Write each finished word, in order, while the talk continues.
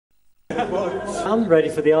I'm ready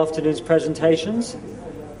for the afternoon's presentations.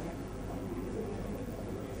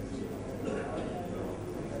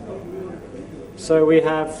 So we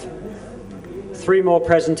have 3 more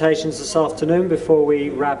presentations this afternoon before we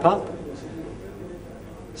wrap up.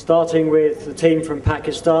 Starting with the team from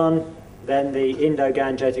Pakistan, then the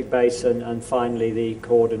Indo-Gangetic Basin, and finally the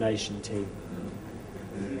coordination team.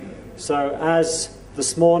 So as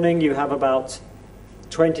this morning, you have about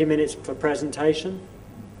 20 minutes for presentation,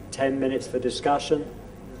 10 minutes for discussion,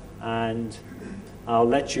 and I'll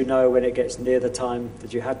let you know when it gets near the time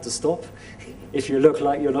that you have to stop, if you look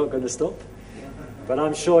like you're not going to stop. But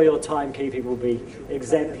I'm sure your timekeeping will be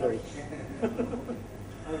exemplary.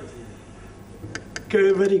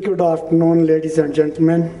 Okay, very good afternoon, ladies and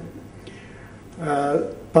gentlemen.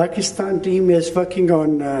 Pakistan team is working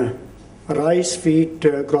on rice wheat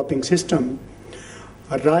cropping system.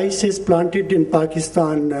 Rice is planted in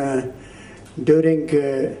Pakistan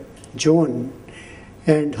during June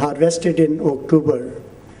and harvested in October.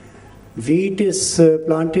 Wheat is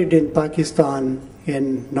planted in Pakistan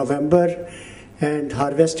in November and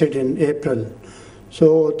harvested in April.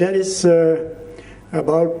 So there is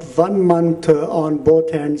about 1 month on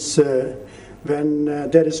both ends when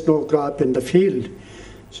there is no crop in the field.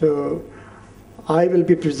 So I will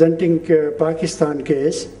be presenting Pakistan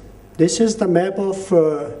case. This is the map of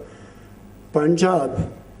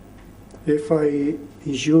Punjab. If I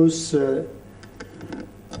use the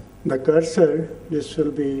cursor, this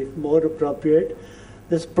will be more appropriate.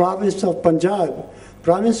 This province of Punjab.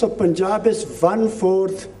 Province of Punjab is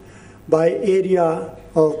 1/4 by area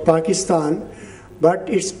of Pakistan, but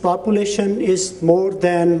its population is more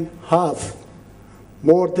than half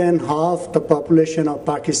the population of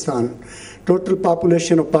Pakistan. Total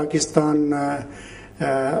population of Pakistan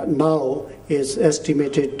now is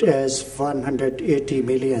estimated as 180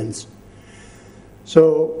 millions.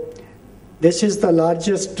 So this is the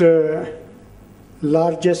largest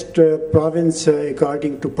province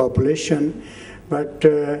according to population, but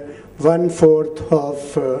 1/4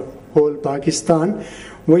 of whole Pakistan.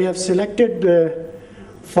 We have selected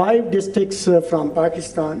 5 districts from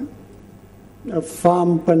Pakistan,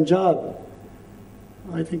 from Punjab.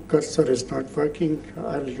 I think cursor is not working.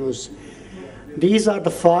 I'll use. These are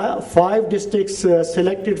the 5 districts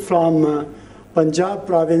selected from Punjab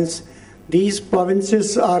province. These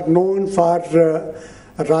provinces are known for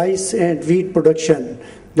rice and wheat production.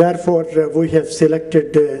 Therefore, we have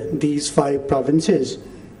selected these 5 provinces.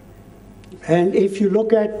 And if you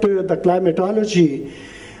look at the climatology,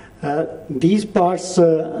 these parts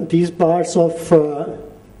of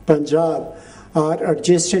Punjab are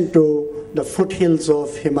adjacent to the foothills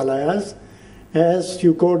of Himalayas. As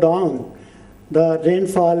you go down, the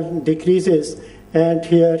rainfall decreases, and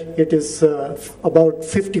here it is about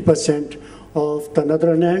 50% of the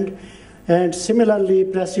northern end. And similarly,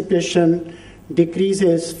 precipitation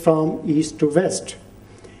decreases from east to west.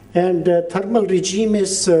 And thermal regime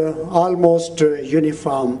is almost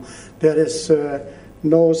uniform. There is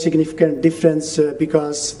no significant difference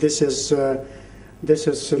because this is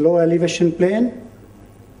low elevation plain.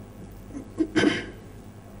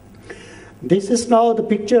 This is now the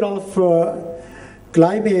picture of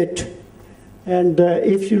climate, and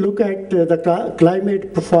if you look at the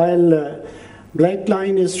climate profile, black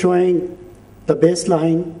line is showing the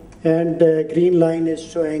baseline, and green line is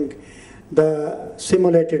showing the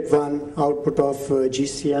simulated one, output of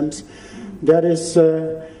GCMs. There is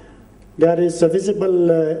a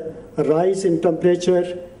visible rise in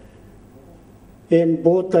temperature in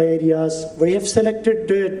both the areas. We have selected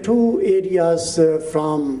 2 areas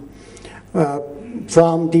from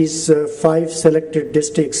these 5 selected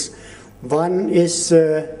districts. One is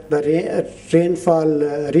the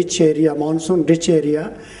rainfall rich area, monsoon rich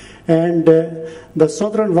area, and the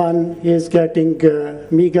southern one is getting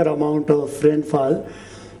meager amount of rainfall.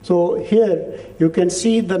 So here you can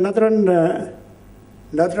see the northern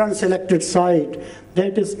selected site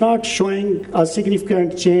that is not showing a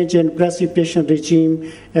significant change in precipitation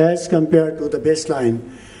regime as compared to the baseline.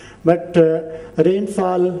 But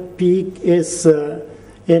rainfall peak is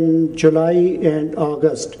in July and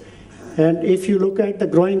August. And if you look at the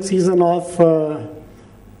growing season of a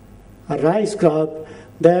rice crop,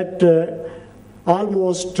 that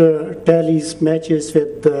almost matches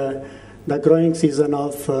with the growing season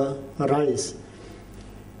of rice.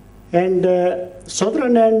 And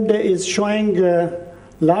southern end is showing a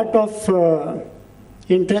lot of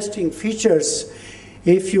interesting features.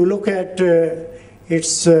 If you look at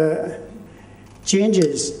its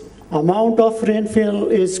changes, amount of rainfall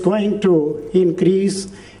is going to increase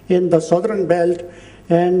in the southern belt,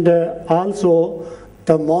 and also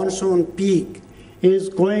the monsoon peak is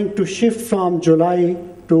going to shift from July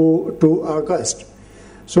to August.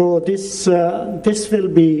 So this will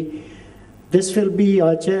be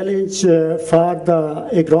a challenge for the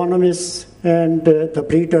agronomists and the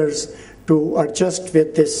breeders to adjust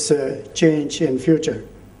with this change in future.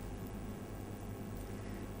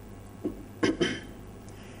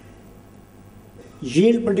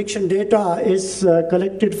 Yield prediction data is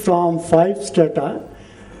collected from 5 strata.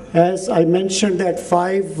 As I mentioned that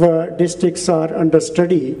 5 districts are under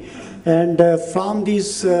study, and from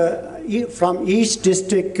each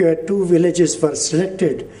district 2 villages were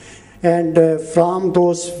selected, and from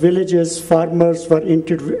those villages farmers were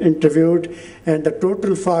interviewed, and the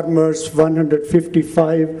total farmers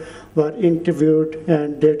 155 were interviewed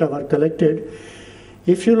and data were collected.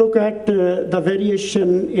 If you look at the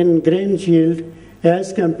variation in grain yield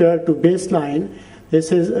as compared to baseline,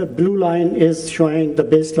 this is a blue line is showing the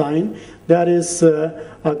baseline. There is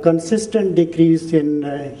a consistent decrease in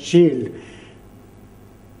yield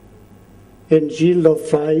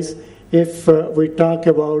of rice if we talk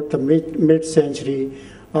about the mid-century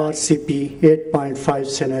RCP 8.5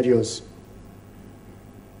 scenarios.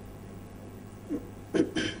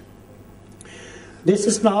 This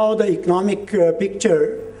is now the economic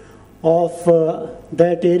picture of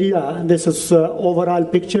that area. This is overall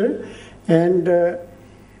picture, and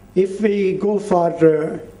if we go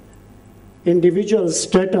for individual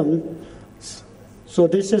stratum, so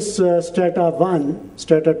this is strata 1,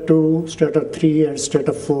 strata 2, strata 3, and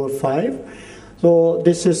strata 4, 5. So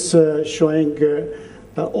this is showing the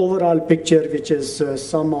overall picture, which is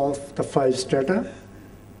sum of the 5 strata.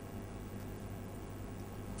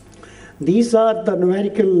 These are the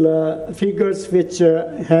numerical figures which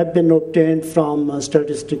have been obtained from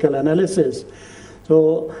statistical analysis.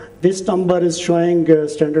 So this number is showing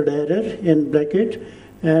standard error in bracket,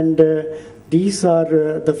 and these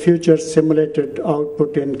are the future simulated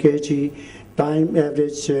output in kg, time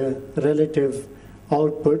average relative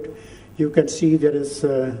output. You can see there is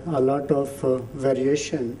a lot of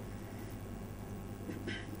variation.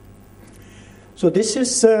 So this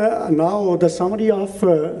is now the summary of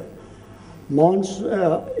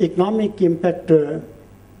economic impact.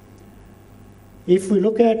 If we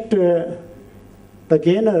look at the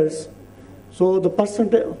gainers, so the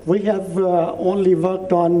percentage, we have only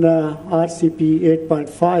worked on RCP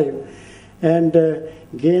 8.5, and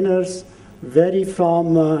gainers vary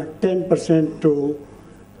from 10% to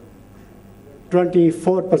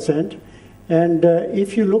 24%. And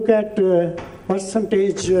if you look at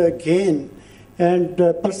percentage gain and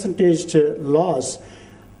percentage loss,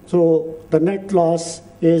 so the net loss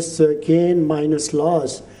is gain minus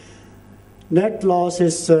loss. Net loss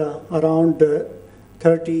is around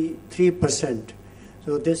 33%.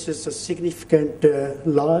 So this is a significant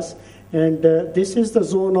loss, and this is the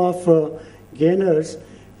zone of gainers,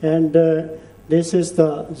 and this is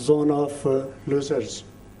the zone of losers.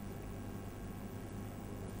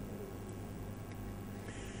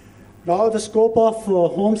 Now the scope of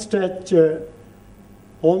homestretch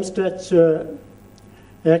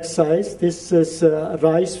exercise. This is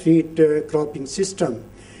rice wheat cropping system.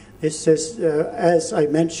 This is, as I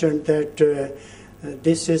mentioned, that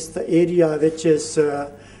this is the area which is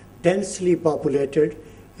densely populated,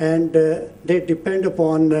 and they depend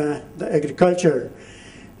upon the agriculture.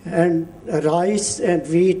 And rice and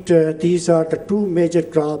wheat, these are the 2 major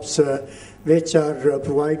crops which are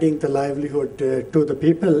providing the livelihood to the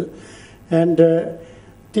people. And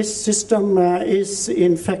this system is,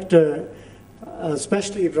 in fact,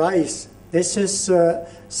 especially rice, this is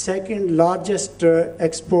second largest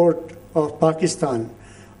export of Pakistan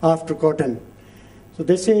after cotton. So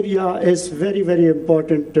this area is very, very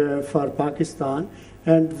important for Pakistan,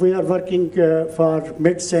 and we are working for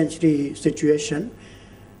mid-century situation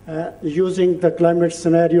using the climate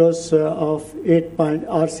scenarios of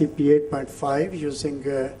RCP 8.5 using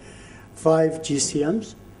 5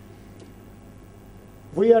 GCMs.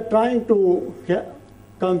 We are trying to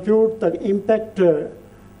compute the impact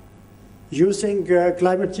using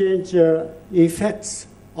climate change effects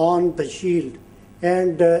on the yield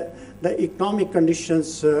and the economic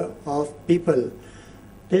conditions of people.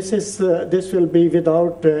 This will be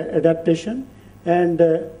without adaptation, and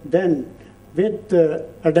then with the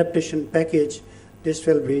adaptation package, this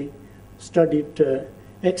will be studied.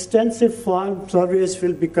 Extensive farm surveys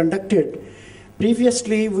will be conducted.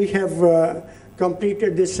 Previously, we have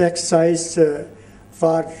completed this exercise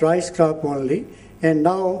for rice crop only, and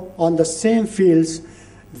now on the same fields,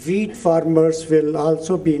 wheat farmers will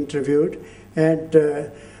also be interviewed, and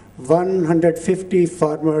 150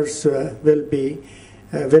 farmers will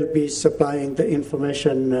be supplying the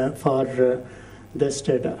information for this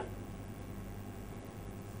data.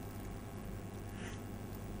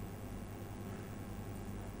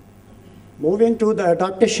 Moving to the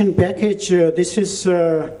adaptation package, this is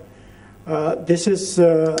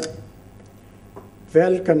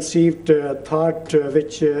well-conceived thought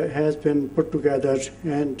which has been put together,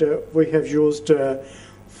 and we have used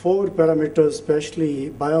 4 parameters, especially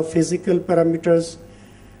biophysical parameters,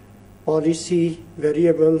 policy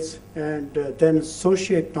variables, and then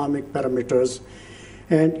socioeconomic parameters.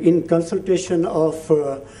 And in consultation of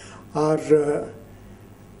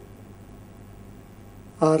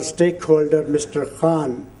our stakeholder, Mr.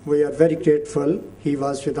 Khan, we are very grateful he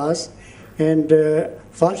was with us. And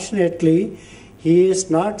fortunately, he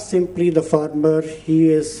is not simply the farmer,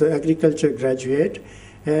 he is agriculture graduate,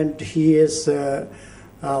 and he is a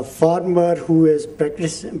farmer who is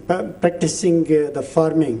practicing the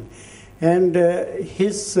farming. And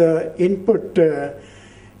his input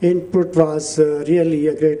was really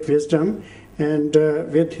a great wisdom. And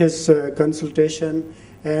with his consultation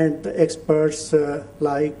and the experts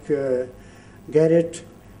like Garrett,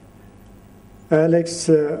 Alex,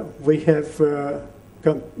 we have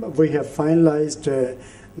finalized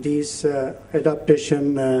these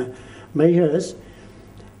adaptation measures.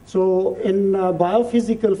 So in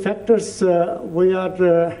biophysical factors,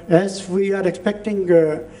 as we are expecting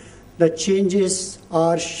the changes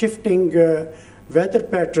are shifting weather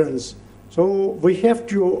patterns. So we have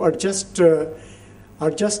to adjust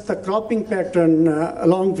the cropping pattern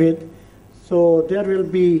along with. So there will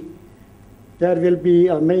be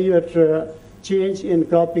a major change in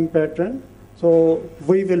cropping pattern. So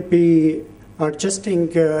we will be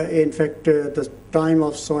adjusting, in fact, the time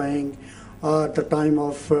of sowing, the time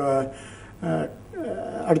of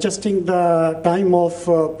adjusting the time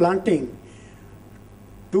of planting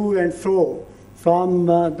to and fro from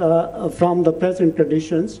the present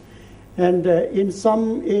conditions. And in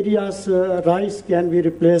some areas, rice can be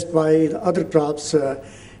replaced by other crops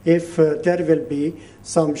if there will be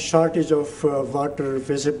some shortage of water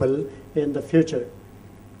visible in the future.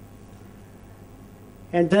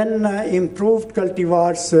 And then improved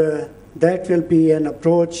cultivars, that will be an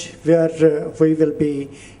approach where we will be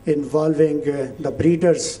involving the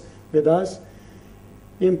breeders with us.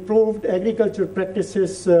 Improved agriculture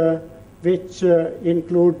practices which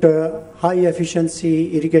include high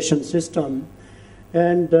efficiency irrigation system,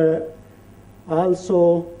 and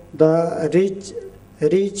also the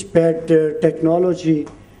rich bed technology,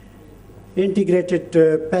 integrated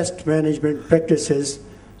pest management practices.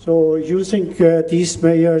 So using these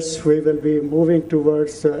measures, we will be moving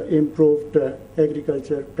towards improved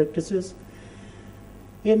agriculture practices.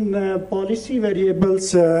 In policy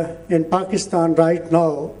variables in Pakistan right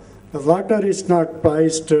now, the water is not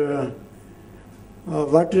priced to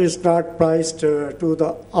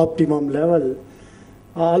the optimum level.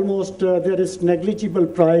 Almost there is negligible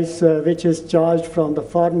price which is charged from the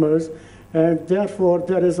farmers, and therefore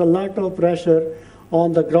there is a lot of pressure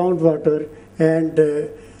on the groundwater, and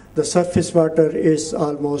the surface water is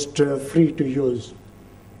almost free to use.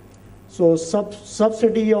 So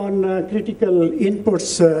subsidy on critical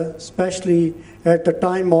inputs, especially at the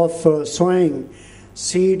time of sowing,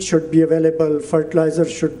 seed should be available, fertilizer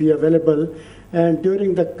should be available, and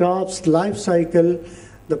during the crop's life cycle,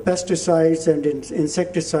 the pesticides and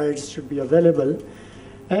insecticides should be available.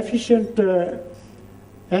 Efficient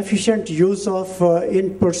use of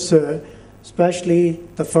inputs, especially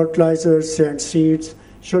the fertilizers and seeds,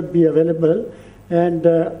 should be available, and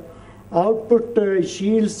output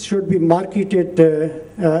yields should be marketed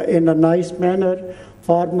in a nice manner.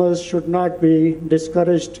 Farmers should not be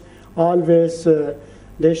discouraged. Always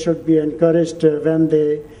they should be encouraged when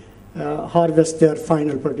they harvest their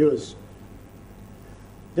final produce.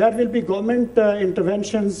 There will be government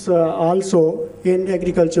interventions also in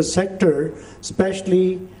agriculture sector,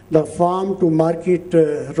 especially the farm to market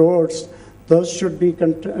roads. Those should be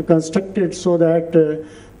constructed so that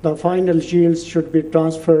the final yields should be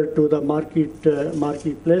transferred to the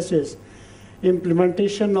marketplaces.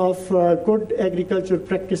 Implementation of good agriculture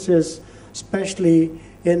practices, especially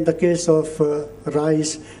in the case of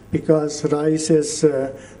rice, because rice is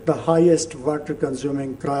the highest water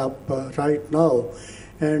consuming crop right now.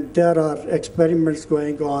 And there are experiments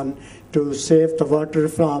going on to save the water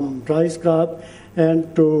from rice crop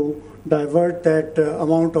and to divert that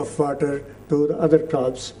amount of water to the other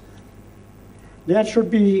crops. There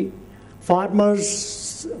should be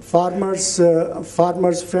farmers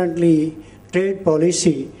friendly trade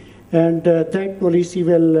policy, and that policy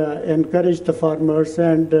will encourage the farmers,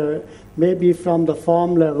 and maybe from the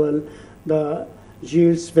farm level the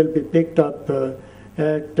yields will be picked up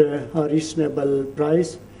at a reasonable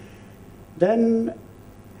price. Then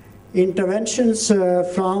interventions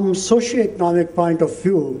from socio-economic point of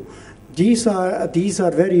view, these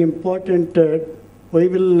are very important. We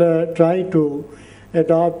will try to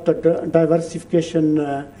adopt the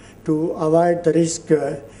diversification to avoid the risk.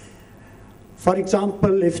 For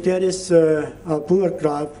example, if there is a poor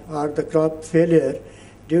crop or the crop failure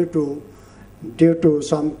due to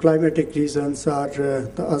some climatic reasons or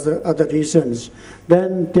the other reasons,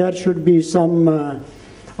 then there should be some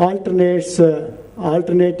alternatives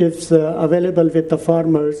available with the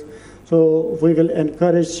farmers. So we will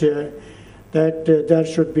encourage that there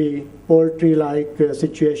should be poultry-like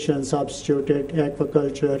situations substituted,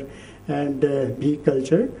 aquaculture and bee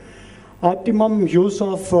culture. Optimum use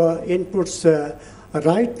of inputs.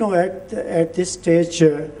 Right now at this stage,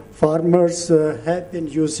 farmers have been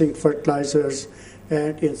using fertilizers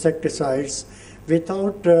and insecticides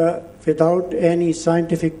without any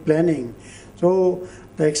scientific planning. So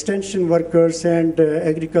the extension workers and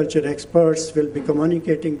agriculture experts will be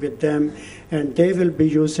communicating with them, and they will be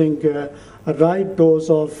using a right dose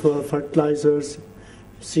of fertilizers,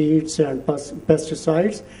 seeds and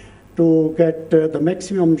pesticides to get the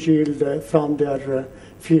maximum yield from their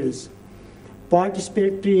fields.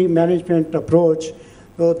 Participatory management approach.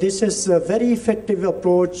 So this is a very effective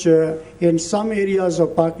approach. In some areas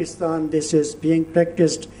of Pakistan, this is being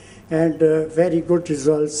practiced, and very good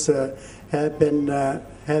results have been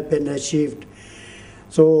achieved.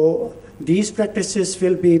 So these practices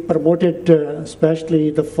will be promoted,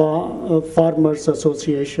 especially the farmers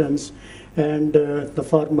associations and the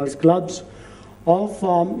farmers clubs.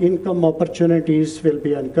 Off-farm income opportunities will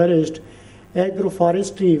be encouraged.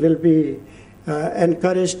 Agroforestry will be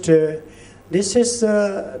encouraged. This is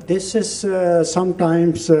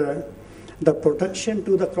sometimes the protection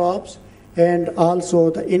to the crops and also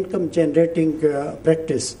the income generating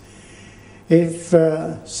practice. If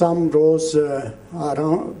some rows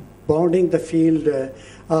around bounding the field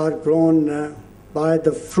are grown by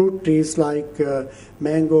the fruit trees like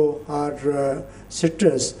mango or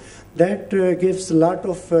citrus, that gives a lot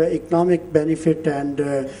of economic benefit, and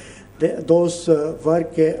those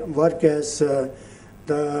work as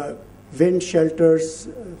the wind shelters,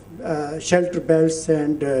 shelter belts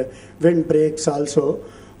and wind breaks also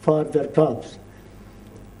for their crops.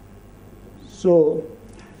 So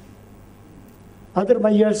other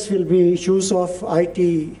measures will be use of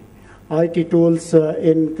IT tools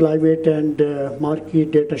in climate and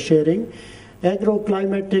market data sharing.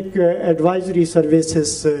 Agroclimatic advisory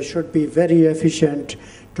services should be very efficient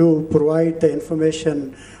to provide the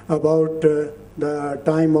information about the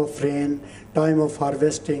time of rain, time of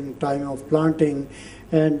harvesting, time of planting,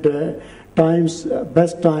 and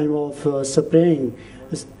best time of spraying.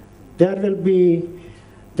 There will be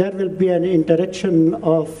an interaction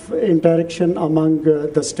among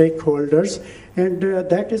the stakeholders, and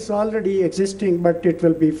that is already existing, but it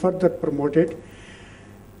will be further promoted.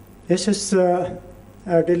 This is a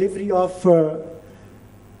delivery of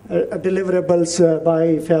deliverables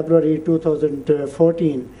by February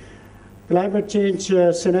 2014. Climate change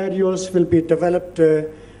scenarios will be developed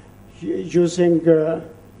using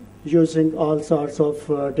all sorts of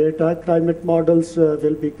data. Climate models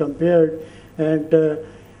will be compared, and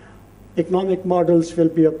economic models will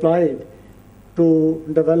be applied to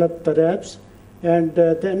develop the RAPs. And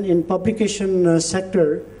then in publication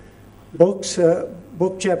sector, book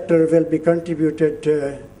chapter will be contributed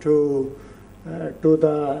to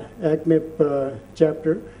the AgMIP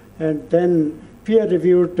chapter, and then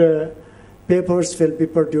peer-reviewed papers will be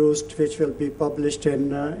produced, which will be published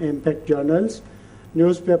in impact journals.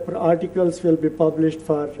 Newspaper articles will be published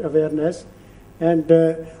for awareness, and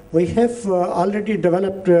we have already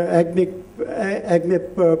developed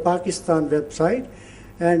AgMIP Pakistan website,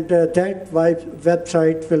 and that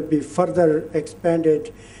website will be further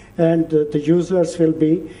expanded, and the users will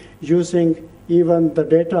be using even the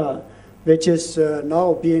data which is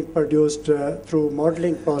now being produced through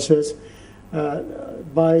modeling process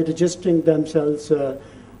by registering themselves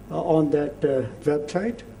on that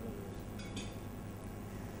website.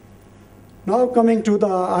 Now coming to the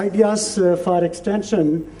ideas for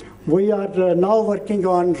extension, we are now working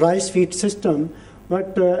on rice feed system,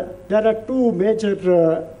 but there are two major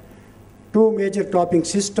cropping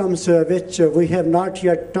systems which we have not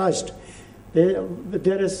yet touched.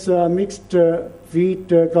 There is a mixed wheat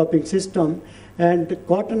cropping system and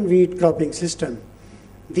cotton wheat cropping system.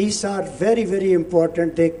 These are very, very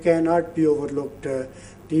important. They cannot be overlooked.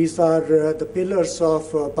 These are the pillars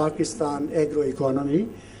of Pakistan agroeconomy.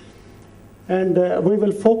 And we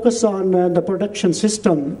will focus on the production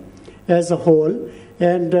system as a whole,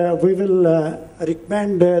 and we will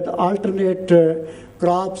recommend the alternate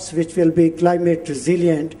crops which will be climate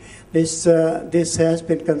resilient. This has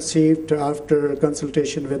been conceived after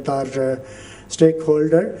consultation with our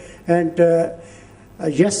stakeholder. And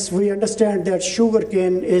yes, we understand that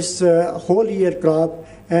sugarcane is a whole year crop,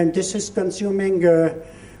 and this is consuming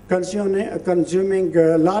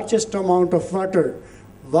largest amount of water.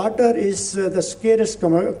 Water is the scarcest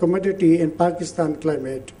commodity in Pakistan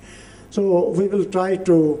climate. So we will try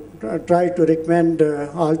to recommend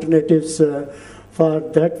alternatives for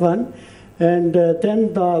that one. And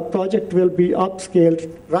then the project will be upscaled.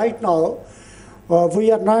 Right now,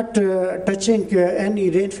 we are not touching any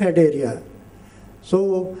rain-fed area.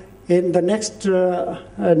 So in the next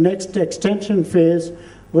extension phase,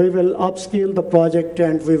 we will upscale the project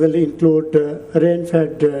and we will include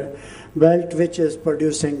rain-fed belt, which is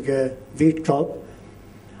producing wheat crop.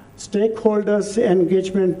 Stakeholders'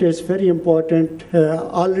 engagement is very important.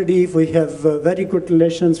 Already we have very good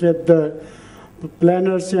relations with the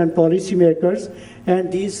planners and policymakers,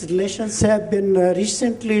 and these relations have been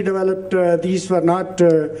recently developed. These were not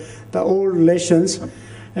the old relations,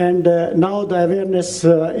 and now the awareness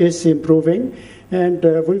is improving, and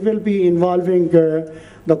we will be involving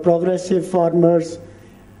the progressive farmers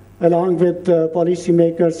along with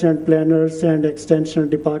policymakers and planners and extension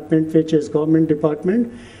department, which is government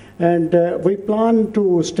department. And we plan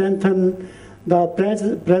to strengthen the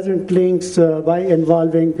present links by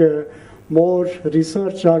involving more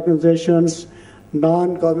research organizations,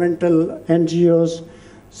 non-governmental NGOs,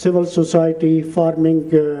 civil society,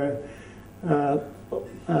 farmers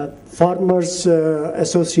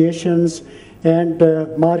associations, and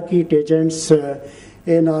market agents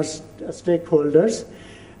in our stakeholders.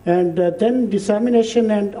 And then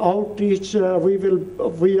dissemination and outreach,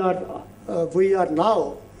 we are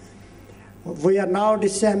now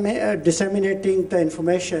disseminating the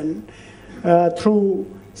information through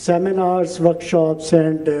seminars, workshops,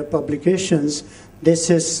 and publications. This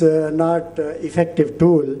is not an effective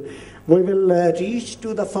tool. We will reach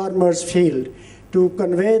to the farmers' field to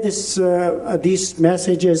convey these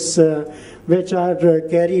messages which are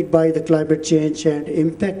carried by the climate change and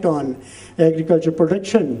impact on agriculture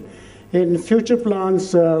production. In future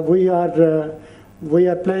plans, we are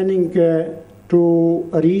planning to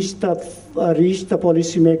reach the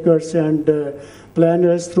policymakers and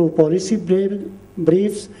planners through policy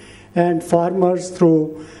briefs and farmers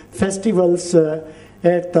through festivals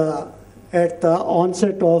at the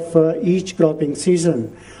onset of each cropping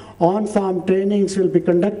season. On-farm trainings will be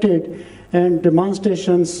conducted and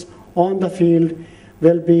demonstrations on the field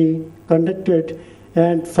will be conducted,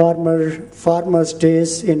 and farmers'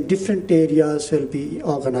 days in different areas will be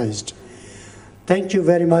organized. Thank you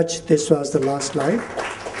very much. This was the last slide.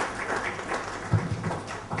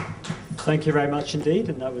 Thank you very much indeed,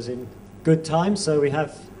 and that was in good time. So we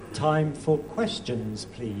have time for questions,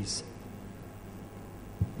 please.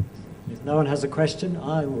 If no one has a question,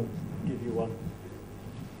 I will give you one.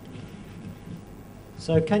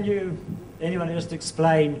 So can anyone just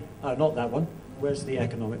explain, not that one, where's the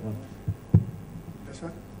economic one? This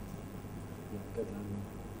one?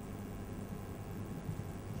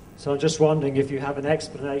 So I'm just wondering if you have an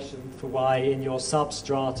explanation for why in your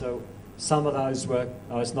substrata, some of those were,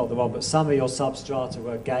 it's not the one, but some of your substrata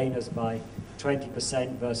were gainers by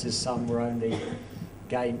 20% versus some were only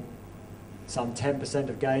some 10%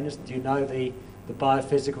 of gainers. Do you know the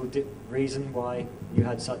biophysical reason why you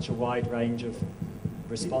had such a wide range of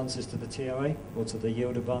responses to the TOA or to the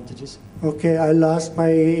yield advantages? Okay, I'll ask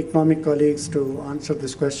my economic colleagues to answer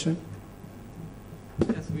this question.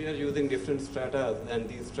 Yes, we are using different strata, and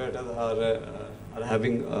these strata are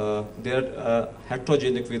having they are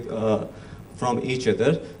heterogenic from each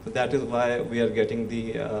other. So that is why we are getting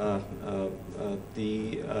the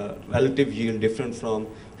relative yield different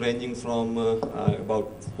ranging from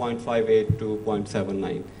about 0.58 to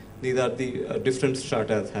 0.79. These are the different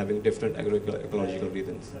strata having different ecological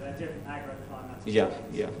reasons. So they're different agroclimatic. Yeah. So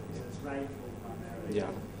it's rainfall primarily. Yeah.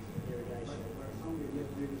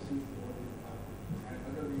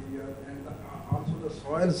 Also the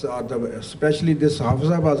soils are especially this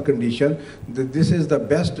Hafizabad condition, this is the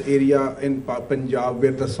best area in Punjab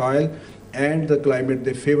where the soil and the climate,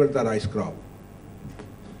 they favor the rice crop.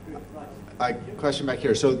 Question back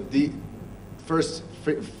here. So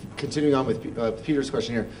continuing on with Peter's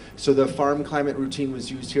question here. So the farm climate routine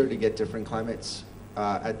was used here to get different climates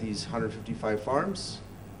at these 155 farms,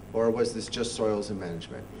 or was this just soils and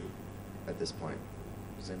management at this point?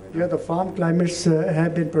 Yeah, the farm climates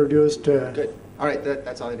have been produced. Good. All right,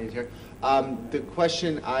 that's all I need here. The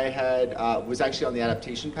question I had was actually on the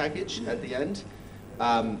adaptation package at the end.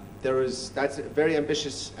 That's a very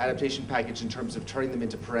ambitious adaptation package in terms of turning them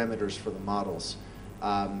into parameters for the models.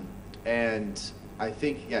 And I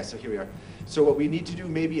think, yeah, so here we are. So what we need to do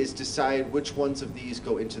maybe is decide which ones of these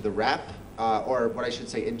go into the wrap, or what I should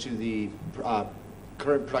say, into the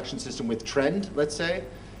current production system with trend, let's say,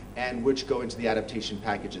 and which go into the adaptation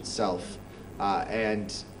package itself.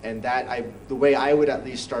 And that, the way I would at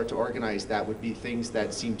least start to organize that would be things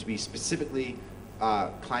that seem to be specifically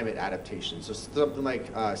climate adaptation. So something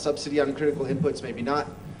like subsidy on critical inputs, maybe not,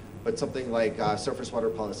 but something like surface water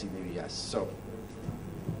policy, maybe yes. So.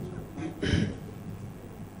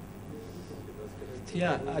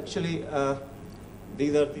 Yeah, actually,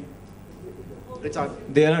 these are the.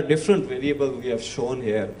 There are different variables we have shown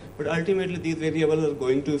here, but ultimately these variables are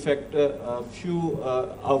going to affect a few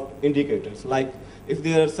indicators. Like if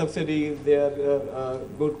there are subsidies, there are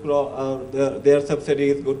good there are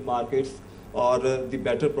subsidies, good markets, or the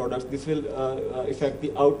better products. This will affect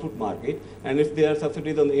the output market, and if there are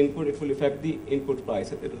subsidies on the input, it will affect the input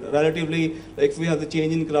price. Relatively, like if we have the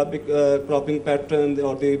change in cropping patterns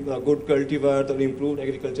or the good cultivars or improved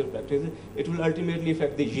agricultural practices, it will ultimately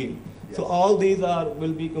affect the yield. Yes. So all these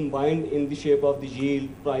will be combined in the shape of the yield,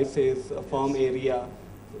 prices, farm area,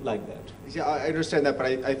 like that. Yeah, I understand that, but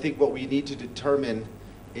I think what we need to determine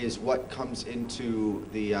is what comes into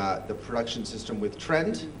the production system with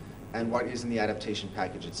trend and what is in the adaptation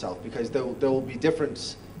package itself, because there will be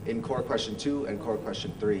difference in core question 2 and core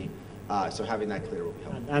question 3. So having that clear will be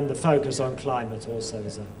helpful. And the focus on climate also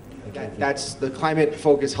is that's the climate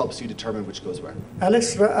focus helps you determine which goes where.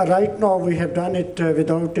 Alex, right now we have done it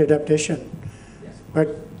without adaptation, yes.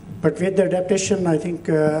 But with the adaptation, I think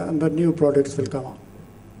the new products will come on.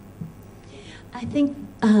 I think.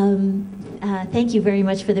 Thank you very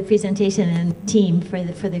much for the presentation and team for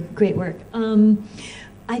the great work.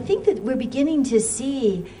 I think that we're beginning to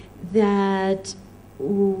see that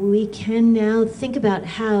we can now think about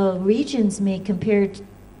how regions may compare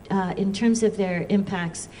in terms of their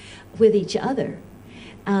impacts with each other.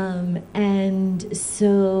 And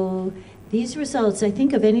so these results, I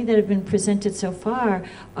think of any that have been presented so far,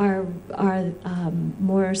 are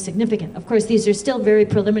more significant. Of course, these are still very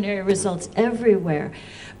preliminary results everywhere,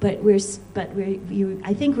 but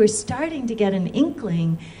I think we're starting to get an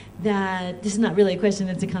inkling that, this is not really a question,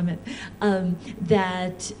 it's a comment,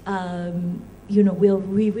 that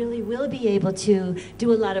we really will be able to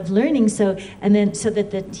do a lot of learning, so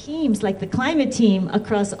that the teams, like the climate team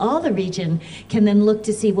across all the region, can then look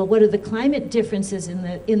to see, well, what are the climate differences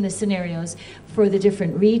in the scenarios for the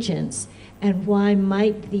different regions, and why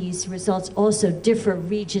might these results also differ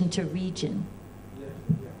region to region?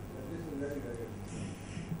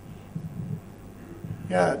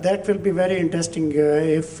 Yeah, that will be very interesting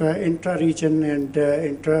if intra-region and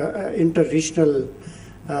inter-regional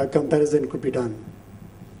comparison could be done.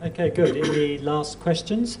 Okay, good. Any last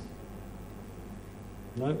questions?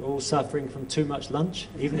 No, all suffering from too much lunch,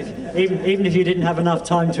 even if you didn't have enough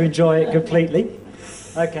time to enjoy it completely.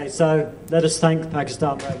 Okay, so let us thank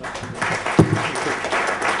Pakistan very much.